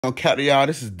On Captain, y'all,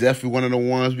 this is definitely one of the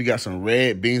ones. We got some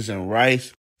red beans and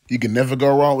rice. You can never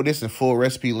go wrong with this, and full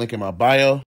recipe link in my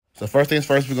bio. So first things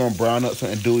first, we're going to brown up some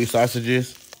andouille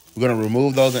sausages. We're going to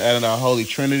remove those and add in our holy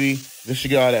trinity. This should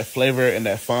get all that flavor and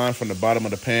that fond from the bottom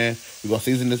of the pan. We're going to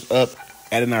season this up,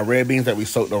 add in our red beans that we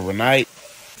soaked overnight.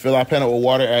 Fill our pan up with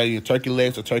water, add in your turkey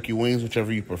legs or turkey wings,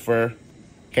 whichever you prefer.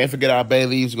 Can't forget our bay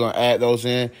leaves. We're going to add those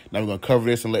in. Now we're going to cover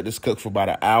this and let this cook for about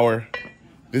an hour.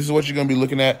 This is what you're going to be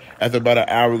looking at. After about an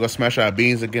hour, we're going to smash our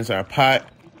beans against our pot.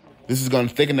 This is going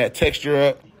to thicken that texture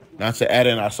up. Now to add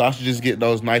in our sausages, get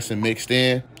those nice and mixed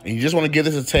in. And you just want to give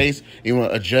this a taste. And you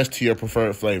want to adjust to your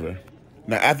preferred flavor.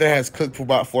 Now, after it has cooked for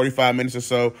about 45 minutes or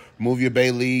so, remove your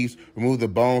bay leaves, remove the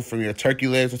bone from your turkey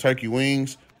legs or turkey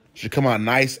wings. It should come out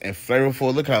nice and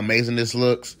flavorful. Look how amazing this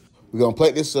looks. We're going to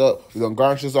plate this up. We're going to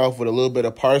garnish this off with a little bit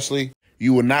of parsley.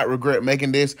 You will not regret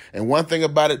making this. And one thing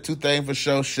about it, two things for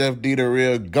sure, Chef D, the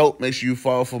real GOAT, makes you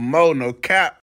fall for more, no cap.